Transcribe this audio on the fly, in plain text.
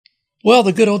Well,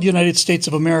 the good old United States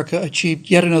of America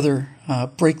achieved yet another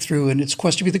breakthrough in its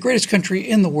quest to be the greatest country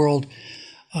in the world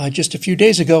just a few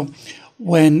days ago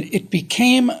when it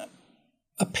became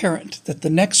apparent that the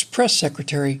next press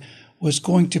secretary was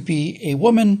going to be a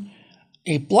woman,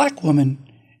 a black woman,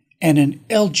 and an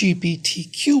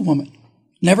LGBTQ woman.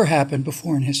 Never happened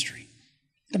before in history.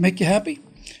 That make you happy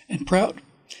and proud?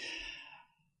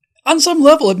 On some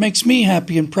level, it makes me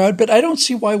happy and proud, but I don't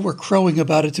see why we're crowing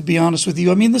about it, to be honest with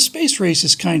you. I mean, the space race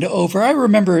is kind of over. I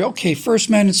remember, okay,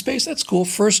 first man in space, that's cool.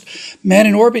 First man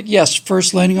in orbit, yes.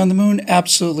 First landing on the moon,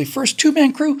 absolutely. First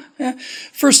two-man crew,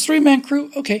 first three-man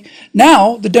crew, okay.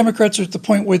 Now, the Democrats are at the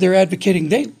point where they're advocating,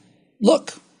 they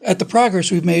look at the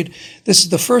progress we've made. This is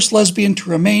the first lesbian to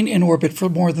remain in orbit for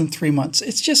more than 3 months.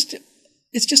 It's just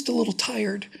a little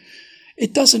tired.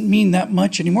 It doesn't mean that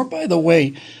much anymore. By the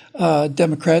way,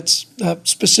 Democrats,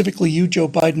 specifically you, Joe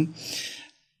Biden,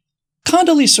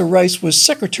 Condoleezza Rice was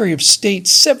Secretary of State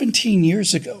 17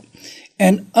 years ago.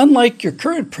 And unlike your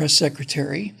current press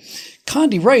secretary,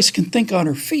 Condi Rice can think on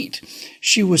her feet.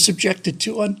 She was subjected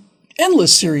to an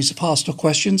endless series of hostile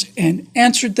questions and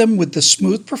answered them with the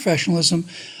smooth professionalism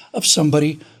of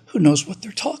somebody who knows what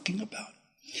they're talking about.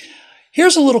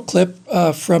 Here's a little clip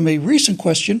from a recent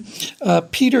question.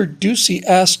 Peter Doocy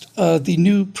asked the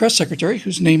new press secretary,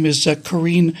 whose name is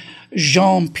Karine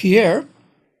Jean-Pierre.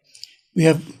 We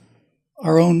have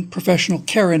our own professional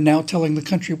Karen now telling the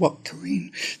country what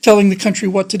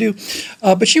to do.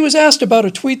 But she was asked about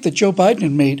a tweet that Joe Biden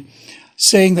had made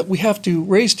saying that we have to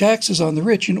raise taxes on the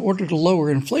rich in order to lower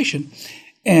inflation.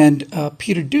 And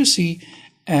Peter Doocy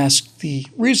asked the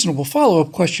reasonable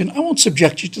follow-up question. I won't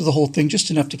subject you to the whole thing,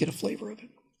 just enough to get a flavor of it.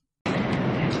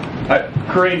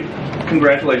 Karine,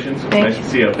 congratulations. Nice to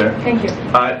see you up there. Thank you.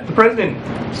 The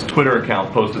president's Twitter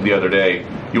account posted the other day,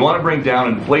 you want to bring down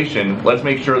inflation, let's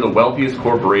make sure the wealthiest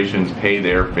corporations pay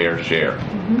their fair share.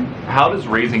 Mm-hmm. How does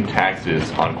raising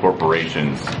taxes on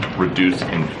corporations reduce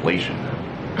inflation?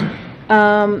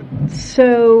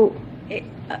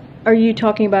 Are you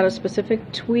talking about a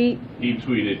specific tweet? He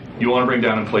tweeted, you want to bring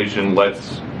down inflation,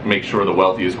 let's make sure the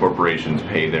wealthiest corporations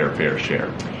pay their fair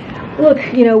share. Look,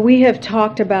 we have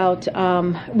talked about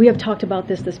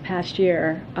this past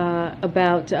year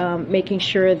about making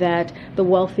sure that the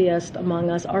wealthiest among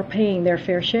us are paying their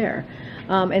fair share.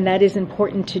 And that is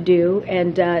important to do,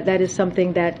 and that is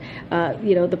something that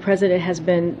the president has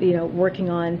been working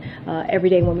on every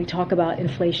day when we talk about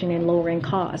inflation and lowering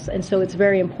costs. And so it's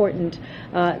very important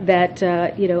that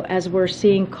as we're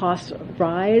seeing costs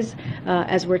rise,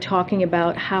 as we're talking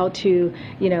about how to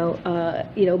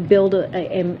build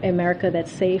a America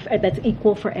that's safe, that's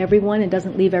equal for everyone and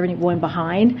doesn't leave everyone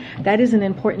behind. That is an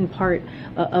important part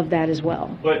of that as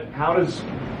well. But how does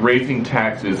raising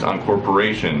taxes on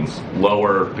corporations lower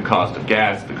the cost of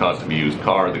gas, the cost of a used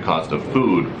car, the cost of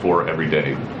food for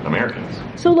everyday Americans?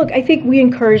 So look, I think we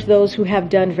encourage those who have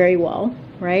done very well,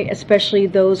 right, especially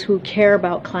those who care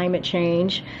about climate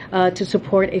change, to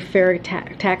support a fair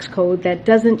tax code that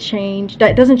doesn't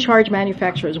charge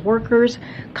manufacturers, workers,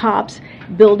 cops,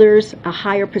 builders a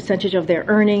higher percentage of their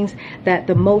earnings, that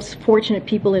the most fortunate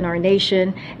people in our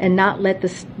nation, and not let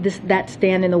that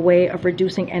stand in the way of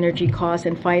reducing energy costs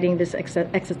and fighting this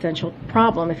existential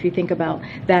problem, if you think about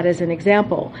that as an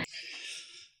example.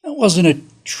 That wasn't a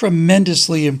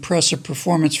tremendously impressive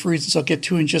performance for reasons I'll get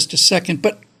to in just a second,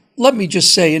 but let me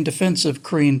just say, in defense of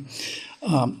Karine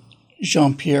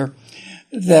Jean-Pierre,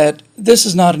 that this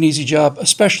is not an easy job,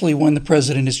 especially when the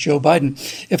president is Joe Biden.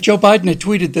 If Joe Biden had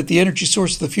tweeted that the energy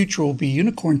source of the future will be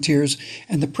unicorn tears,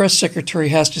 and the press secretary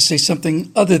has to say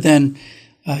something other than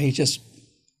he just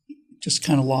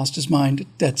kind of lost his mind,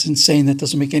 that's insane, that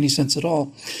doesn't make any sense at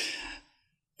all.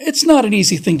 It's not an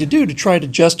easy thing to do, to try to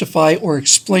justify or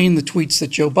explain the tweets that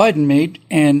Joe Biden made,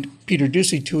 and Peter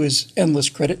Doocy, to his endless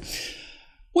credit,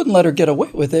 wouldn't let her get away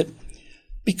with it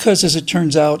because, as it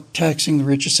turns out, taxing the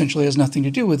rich essentially has nothing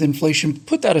to do with inflation.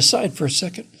 Put that aside for a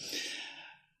second.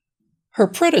 Her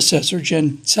predecessor,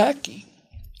 Jen Psaki,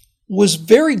 was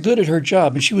very good at her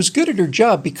job, and she was good at her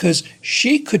job because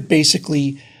she could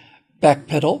basically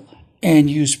backpedal and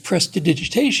use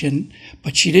prestidigitation,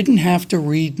 but she didn't have to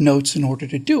read notes in order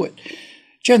to do it.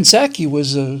 Jen Psaki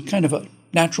was a kind of a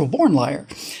natural-born liar.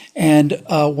 And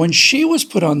when she was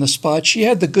put on the spot, she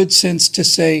had the good sense to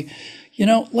say,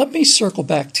 let me circle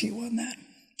back to you on that.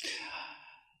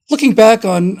 Looking back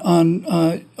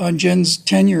on Jen's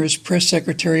tenure as press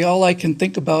secretary, all I can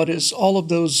think about is all of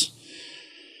those,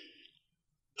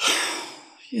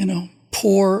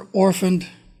 poor, orphaned,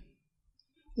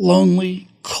 lonely,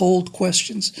 cold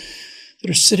questions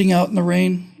that are sitting out in the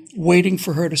rain, waiting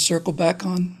for her to circle back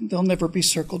on. They'll never be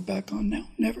circled back on now,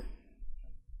 never.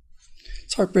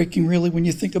 It's heartbreaking, really, when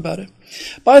you think about it.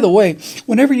 By the way,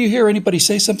 whenever you hear anybody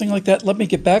say something like that, let me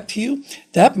get back to you,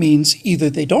 that means either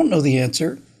they don't know the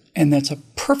answer, and that's a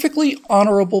perfectly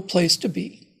honorable place to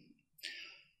be.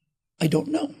 I don't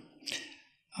know.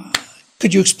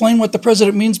 Could you explain what the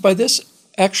president means by this?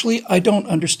 Actually, I don't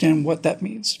understand what that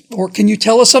means. Or can you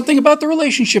tell us something about the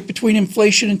relationship between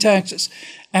inflation and taxes?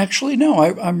 Actually, no,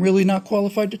 I'm really not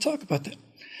qualified to talk about that.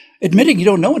 Admitting you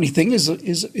don't know anything is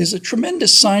a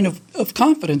tremendous sign of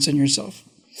confidence in yourself.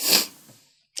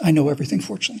 I know everything,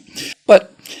 fortunately.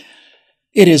 But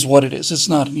it is what it is. It's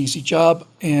not an easy job,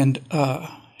 and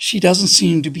she doesn't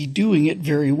seem to be doing it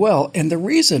very well. And the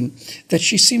reason that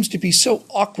she seems to be so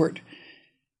awkward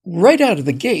right out of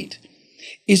the gate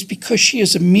is because she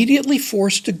is immediately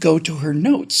forced to go to her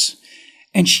notes.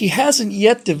 And she hasn't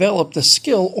yet developed the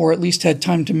skill, or at least had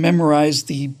time to memorize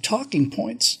the talking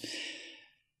points,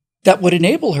 that would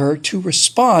enable her to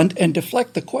respond and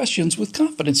deflect the questions with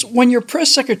confidence. When your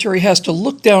press secretary has to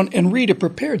look down and read a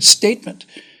prepared statement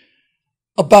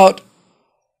about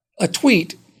a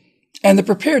tweet, and the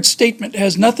prepared statement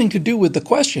has nothing to do with the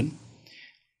question,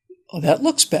 well, that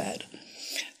looks bad.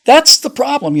 That's the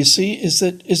problem, you see, is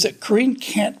that Karine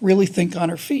can't really think on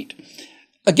her feet.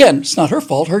 Again, it's not her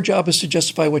fault. Her job is to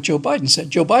justify what Joe Biden said.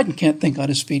 Joe Biden can't think on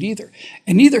his feet either,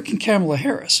 and neither can Kamala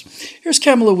Harris. Here's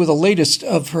Kamala with the latest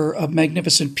of her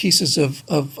magnificent pieces of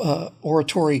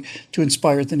oratory to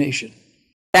inspire the nation.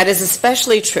 That is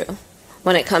especially true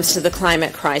when it comes to the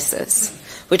climate crisis,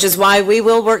 which is why we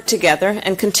will work together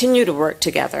and continue to work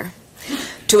together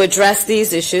to address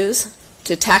these issues,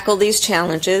 to tackle these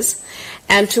challenges,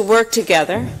 and to work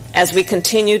together as we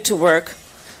continue to work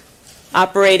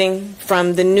operating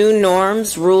from the new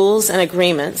norms, rules, and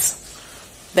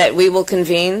agreements that we will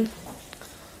convene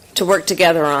to work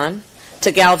together on to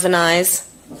galvanize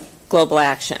global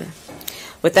action.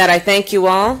 With that, I thank you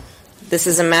all. This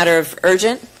is a matter of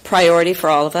urgent priority for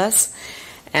all of us,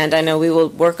 and I know we will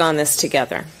work on this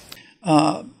together.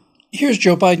 Here's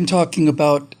Joe Biden talking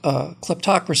about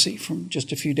kleptocracy from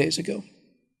just a few days ago.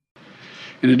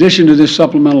 In addition to this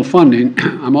supplemental funding,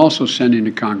 I'm also sending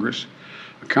to Congress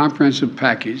a comprehensive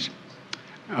package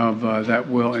of that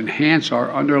will enhance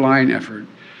our underlying effort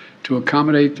to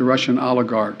accommodate the Russian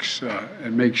oligarchs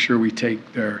and make sure we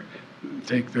take their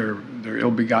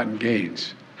ill-begotten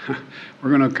gains. We're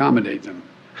going to accommodate them.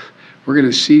 We're going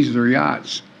to seize their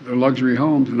yachts, their luxury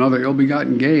homes, and other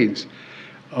ill-begotten gains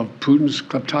of Putin's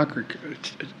kleptocracy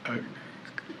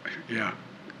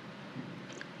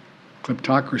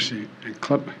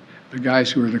and the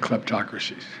guys who are the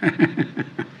kleptocracies.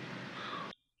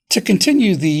 To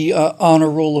continue the honor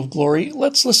roll of glory,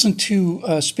 let's listen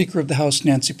to Speaker of the House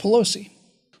Nancy Pelosi.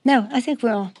 No, I think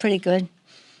we're all pretty good.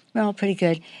 We're all pretty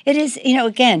good. It is,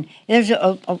 again, there's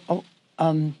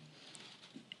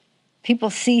people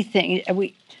see things.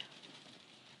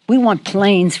 We want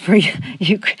planes for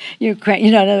Ukraine.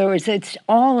 In other words, it's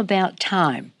all about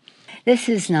time. This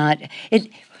is not it.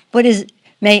 What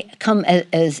may come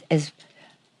as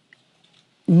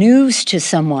news to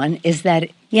someone is that,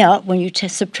 when you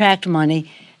subtract money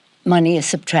is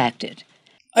subtracted.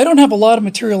 I don't have a lot of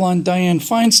material on Dianne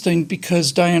Feinstein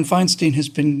because Dianne Feinstein has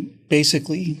been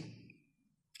basically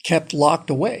kept locked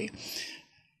away.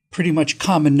 Pretty much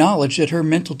common knowledge that her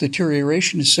mental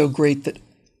deterioration is so great that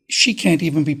she can't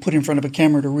even be put in front of a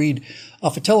camera to read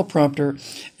off a teleprompter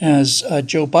as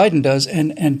Joe Biden does,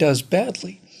 and does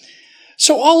badly.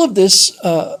 So all of this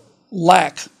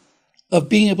lack of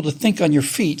being able to think on your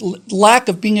feet, lack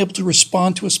of being able to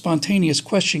respond to a spontaneous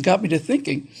question got me to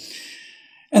thinking.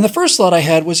 And the first thought I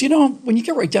had was, when you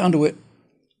get right down to it,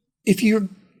 if you're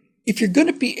going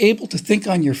to be able to think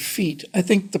on your feet, I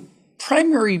think the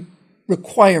primary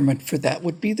requirement for that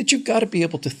would be that you've got to be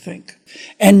able to think.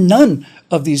 And none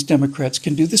of these Democrats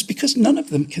can do this because none of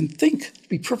them can think, to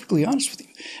be perfectly honest with you.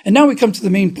 And now we come to the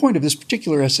main point of this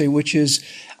particular essay, which is,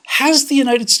 has the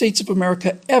United States of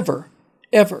America ever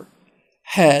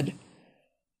had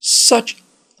such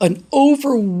an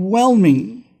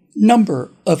overwhelming number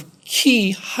of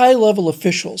key high-level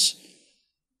officials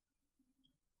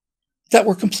that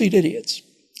were complete idiots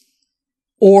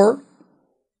or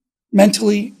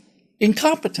mentally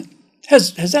incompetent?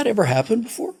 Has that ever happened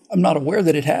before? I'm not aware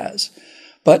that it has.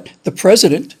 But the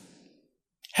president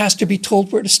has to be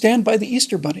told where to stand by the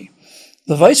Easter Bunny.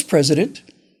 The vice president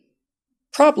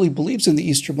probably believes in the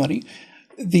Easter Bunny.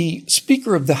 The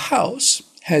Speaker of the House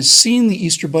has seen the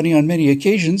Easter Bunny on many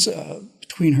occasions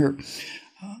between her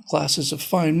glasses of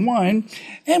fine wine,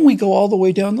 and we go all the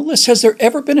way down the list. Has there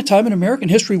ever been a time in American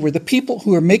history where the people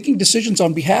who are making decisions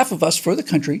on behalf of us for the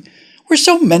country were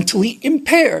so mentally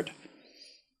impaired?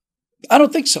 I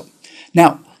don't think so.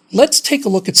 Now, let's take a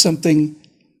look at something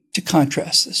to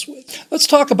contrast this with. Let's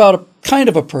talk about a kind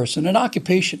of a person, an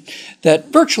occupation that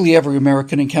virtually every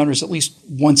American encounters at least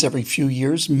once every few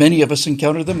years. Many of us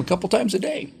encounter them a couple times a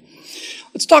day.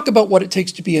 Let's talk about what it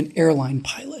takes to be an airline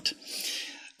pilot.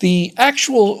 The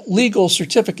actual legal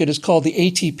certificate is called the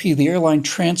ATP, the Airline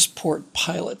Transport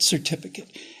Pilot Certificate.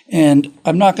 And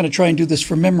I'm not going to try and do this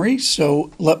from memory,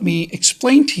 so let me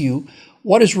explain to you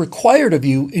what is required of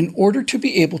you in order to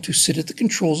be able to sit at the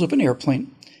controls of an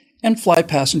airplane and fly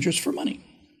passengers for money.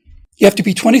 You have to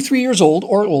be 23 years old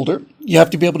or older. You have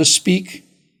to be able to speak,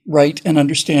 write, and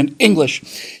understand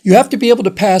English. You have to be able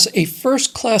to pass a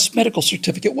first-class medical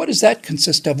certificate. What does that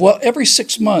consist of? Well, every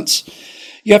 6 months,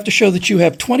 you have to show that you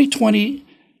have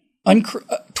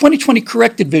 20/20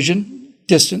 corrected vision,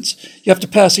 distance. You have to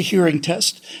pass a hearing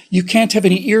test. You can't have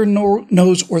any ear,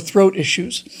 nose, or throat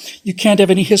issues. You can't have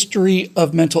any history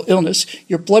of mental illness.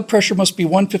 Your blood pressure must be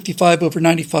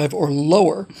 155/95 or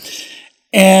lower.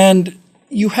 And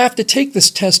you have to take this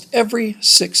test every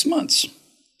 6 months.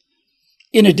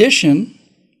 In addition,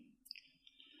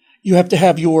 you have to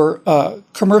have your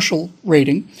commercial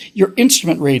rating, your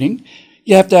instrument rating.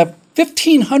 You have to have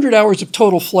 1,500 hours of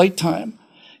total flight time.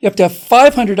 You have to have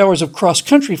 500 hours of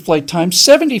cross-country flight time,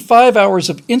 75 hours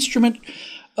of instrument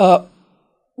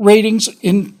ratings,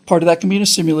 in part of that can be in a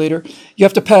simulator. You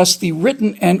have to pass the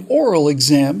written and oral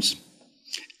exams.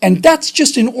 And that's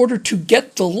just in order to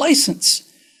get the license.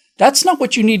 That's not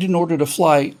what you need in order to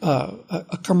fly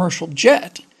a commercial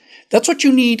jet. That's what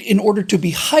you need in order to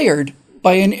be hired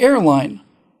by an airline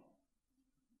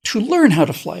to learn how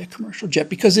to fly a commercial jet.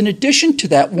 Because in addition to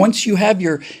that, once you have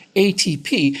your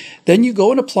ATP, then you go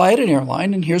and apply at an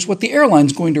airline, and here's what the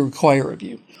airline's going to require of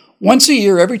you. Once a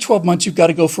year, every 12 months, you've got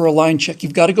to go for a line check.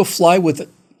 You've got to go fly with a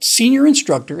senior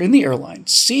instructor in the airline,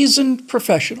 seasoned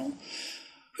professional,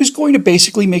 who's going to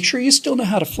basically make sure you still know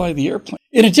how to fly the airplane.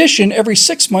 In addition, every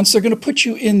 6 months, they're going to put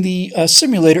you in the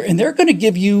simulator, and they're going to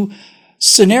give you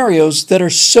scenarios that are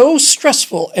so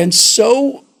stressful and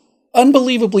so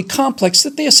unbelievably complex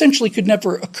that they essentially could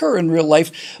never occur in real life.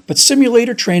 But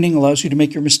simulator training allows you to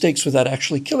make your mistakes without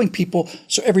actually killing people.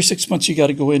 So every 6 months, you got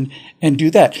to go in and do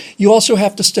that. You also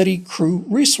have to study crew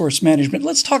resource management.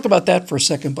 Let's talk about that for a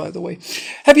second, by the way.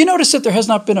 Have you noticed that there has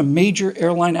not been a major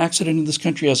airline accident in this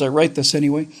country, as I write this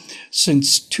anyway,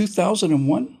 since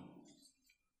 2001?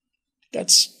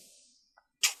 That's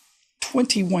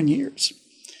 21 years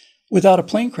without a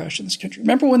plane crash in this country.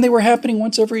 Remember when they were happening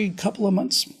once every couple of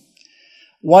months?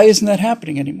 Why isn't that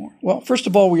happening anymore? Well, first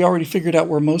of all, we already figured out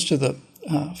where most of the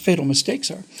fatal mistakes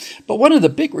are. But one of the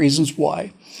big reasons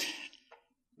why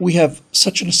we have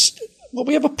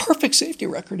we have a perfect safety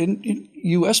record in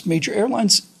U.S. major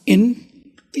airlines in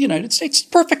the United States.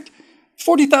 Perfect.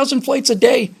 40,000 flights a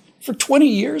day for 20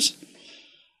 years.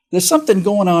 There's something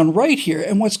going on right here.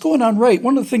 And what's going on right,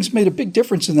 one of the things that made a big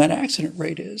difference in that accident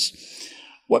rate is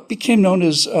what became known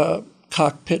as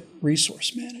cockpit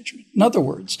resource management. In other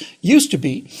words, used to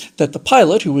be that the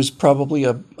pilot, who was probably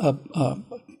a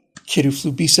kid who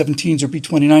flew B-17s or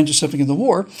B-29s or something in the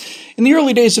war, in the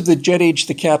early days of the jet age,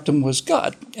 the captain was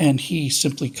God, and he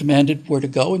simply commanded where to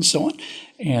go and so on.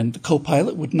 And the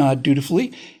co-pilot would nod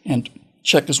dutifully and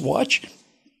check his watch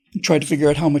and try to figure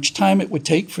out how much time it would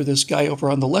take for this guy over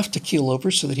on the left to keel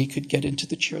over so that he could get into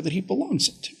the chair that he belongs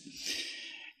into.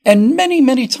 And many,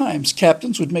 many times,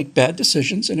 captains would make bad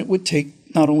decisions, and it would take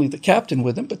not only the captain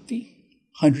with him, but the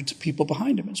hundreds of people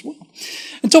behind him as well.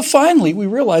 Until finally, we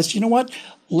realized, you know what?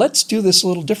 Let's do this a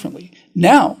little differently.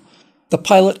 Now, the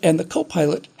pilot and the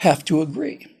co-pilot have to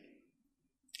agree.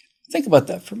 Think about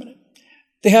that for a minute.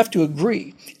 They have to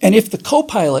agree. And if the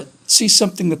co-pilot sees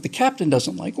something that the captain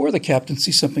doesn't like, or the captain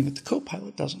sees something that the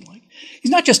co-pilot doesn't like,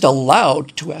 he's not just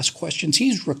allowed to ask questions,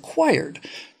 he's required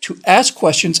to ask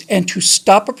questions and to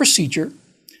stop a procedure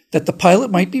that the pilot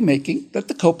might be making that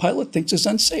the co-pilot thinks is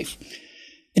unsafe.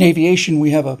 In aviation,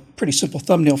 we have a pretty simple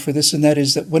thumbnail for this, and that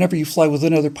is that whenever you fly with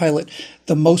another pilot,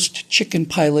 the most chicken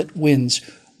pilot wins.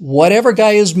 Whatever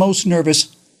guy is most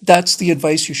nervous, that's the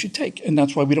advice you should take, and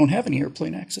that's why we don't have any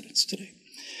airplane accidents today.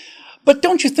 But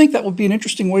don't you think that would be an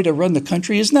interesting way to run the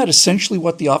country? Isn't that essentially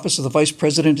what the office of the vice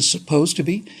president is supposed to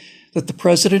be? That the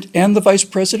president and the vice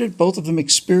president, both of them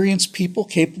experienced people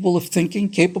capable of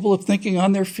thinking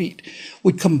on their feet,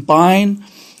 would combine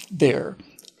their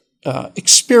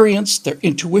experience, their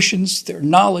intuitions, their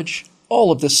knowledge,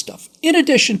 all of this stuff, in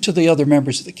addition to the other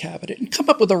members of the cabinet, and come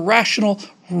up with a rational,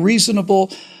 reasonable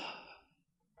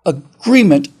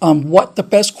agreement on what the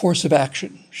best course of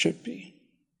action should be.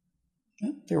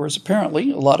 There was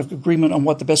apparently a lot of agreement on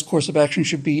what the best course of action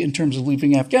should be in terms of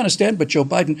leaving Afghanistan, but Joe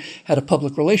Biden had a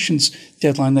public relations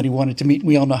deadline that he wanted to meet, and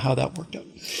we all know how that worked out.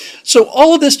 So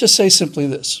all of this to say simply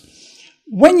this.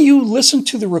 When you listen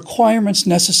to the requirements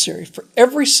necessary for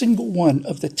every single one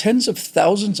of the tens of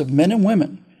thousands of men and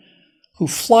women who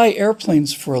fly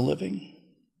airplanes for a living,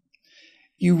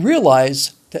 you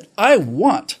realize that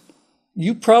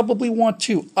you probably want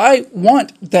to. I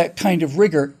want that kind of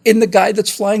rigor in the guy that's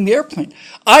flying the airplane.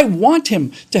 I want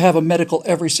him to have a medical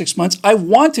every 6 months. I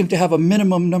want him to have a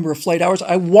minimum number of flight hours.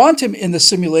 I want him in the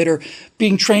simulator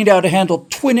being trained how to handle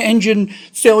twin engine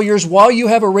failures while you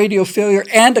have a radio failure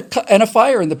and a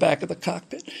fire in the back of the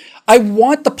cockpit. I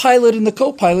want the pilot and the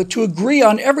co-pilot to agree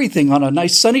on everything on a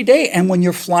nice sunny day and when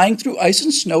you're flying through ice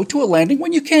and snow to a landing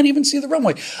when you can't even see the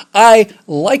runway. I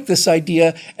like this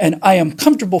idea, and I am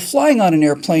comfortable flying on an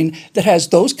airplane that has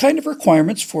those kind of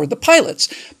requirements for the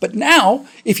pilots. But now,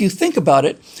 if you think about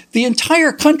it, the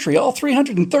entire country, all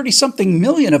 330-something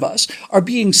million of us, are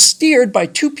being steered by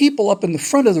two people up in the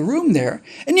front of the room there,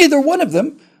 and neither one of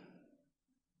them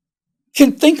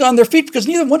can think on their feet because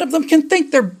neither one of them can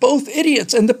think. They're both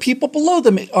idiots, and the people below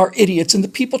them are idiots, and the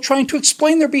people trying to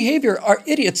explain their behavior are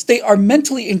idiots. They are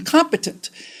mentally incompetent.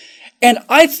 And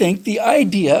I think the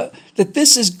idea that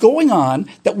this is going on,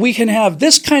 that we can have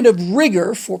this kind of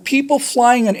rigor for people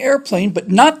flying an airplane,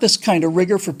 but not this kind of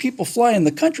rigor for people flying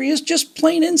the country, is just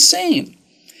plain insane.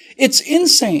 It's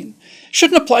insane.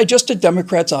 Shouldn't apply just to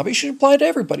Democrats, obviously. It should apply to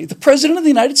everybody. The President of the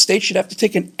United States should have to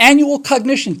take an annual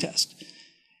cognition test.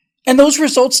 And those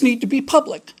results need to be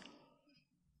public.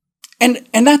 And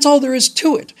that's all there is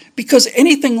to it, because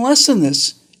anything less than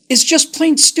this is just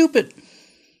plain stupid.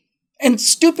 And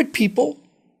stupid people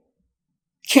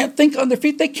can't think on their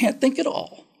feet. They can't think at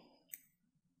all.